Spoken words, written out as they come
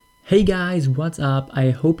Hey guys, what's up?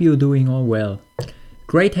 I hope you're doing all well.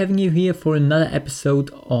 Great having you here for another episode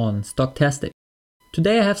on Stochastic.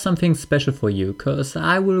 Today I have something special for you because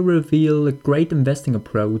I will reveal a great investing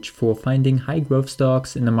approach for finding high growth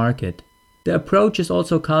stocks in the market. The approach is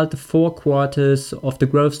also called the 4 quarters of the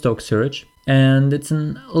growth stock search, and it's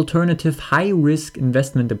an alternative high risk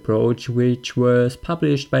investment approach which was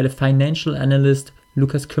published by the financial analyst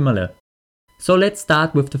Lukas Kümmerle. So let's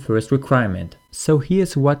start with the first requirement. So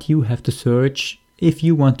here's what you have to search if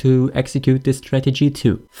you want to execute this strategy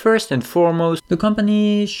too. First and foremost, the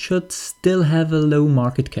company should still have a low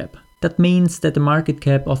market cap. That means that the market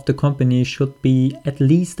cap of the company should be at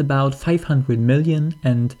least about 500 million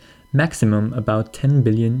and maximum about 10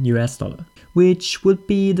 billion US dollar, which would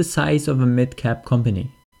be the size of a mid-cap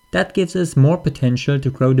company. That gives us more potential to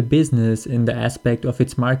grow the business in the aspect of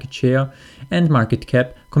its market share and market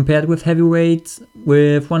cap compared with heavyweights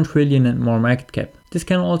with 1 trillion and more market cap. This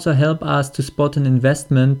can also help us to spot an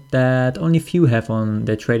investment that only few have on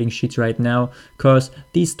their trading sheets right now, because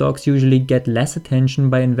these stocks usually get less attention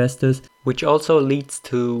by investors, which also leads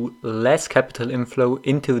to less capital inflow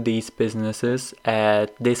into these businesses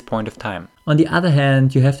at this point of time. On the other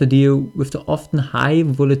hand, you have to deal with the often high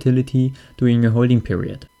volatility during your holding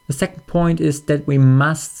period. The second point is that we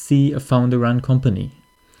must see a founder-run company.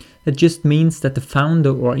 That just means that the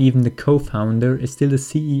founder or even the co-founder is still the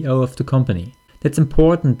CEO of the company. That's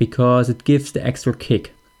important because it gives the extra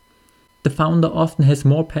kick. The founder often has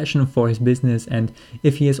more passion for his business, and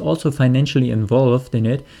if he is also financially involved in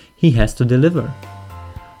it, he has to deliver.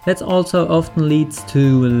 That also often leads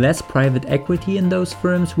to less private equity in those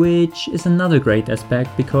firms, which is another great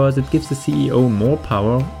aspect because it gives the CEO more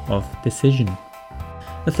power of decision.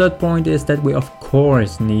 The third point is that we of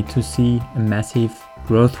course need to see a massive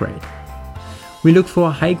growth rate. We look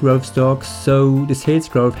for high growth stocks, so the sales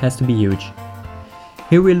growth has to be huge.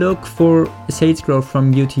 Here we look for a sales growth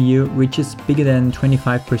from year to year which is bigger than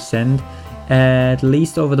 25% at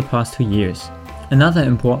least over the past 2 years. Another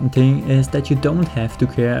important thing is that you don't have to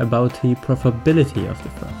care about the profitability of the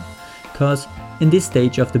firm, because in this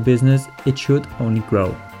stage of the business it should only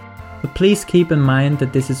grow. But please keep in mind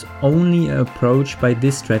that this is only an approach by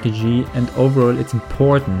this strategy, and overall it's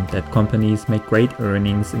important that companies make great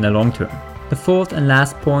earnings in the long term. The fourth and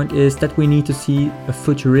last point is that we need to see a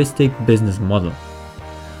futuristic business model.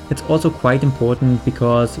 It's also quite important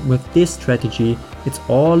because with this strategy it's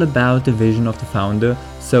all about the vision of the founder,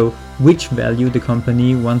 so which value the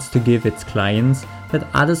company wants to give its clients that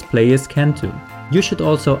other players can't do. You should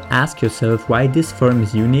also ask yourself why this firm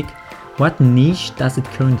is unique. What niche does it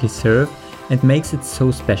currently serve and makes it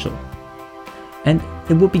so special? And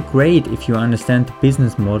it would be great if you understand the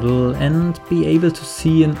business model and be able to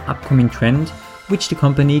see an upcoming trend which the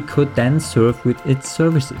company could then serve with its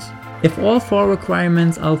services. If all 4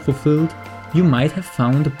 requirements are fulfilled, you might have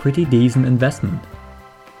found a pretty decent investment.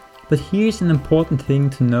 But here's an important thing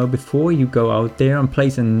to know before you go out there and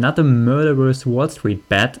place another murderous Wall Street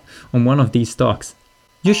bet on one of these stocks.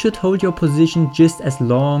 You should hold your position just as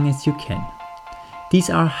long as you can.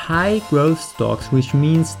 These are high growth stocks, which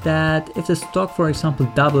means that if the stock, for example,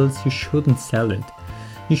 doubles, you shouldn't sell it.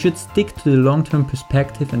 You should stick to the long-term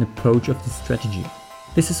perspective and approach of this strategy.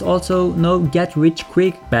 This is also no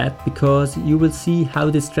get-rich-quick bet, because you will see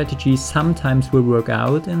how this strategy sometimes will work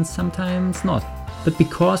out and sometimes not. But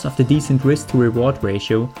because of the decent risk-to-reward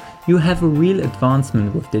ratio, you have a real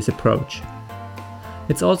advancement with this approach.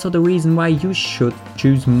 It's also the reason why you should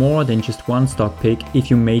choose more than just one stock pick if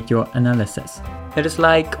you made your analysis. It is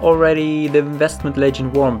like already the investment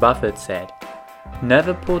legend Warren Buffett said,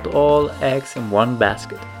 never put all eggs in one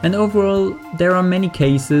basket. And overall, there are many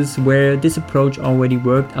cases where this approach already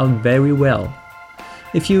worked out very well.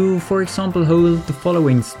 If you, for example, hold the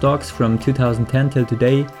following stocks from 2010 till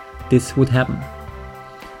today, this would happen.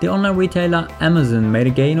 The online retailer Amazon made a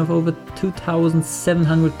gain of over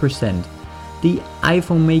 2,700%. The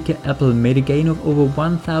iPhone maker Apple made a gain of over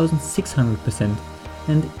 1,600%,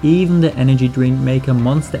 and even the energy drink maker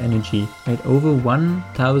Monster Energy made over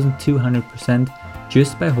 1,200%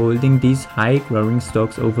 just by holding these high growing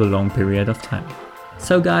stocks over a long period of time.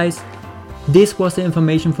 So guys, this was the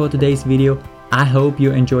information for today's video. I hope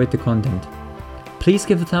you enjoyed the content. Please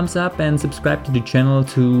give a thumbs up and subscribe to the channel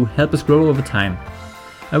to help us grow over time.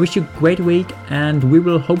 I wish you a great week, and we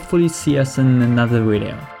will hopefully see us in another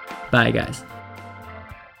video. Bye guys.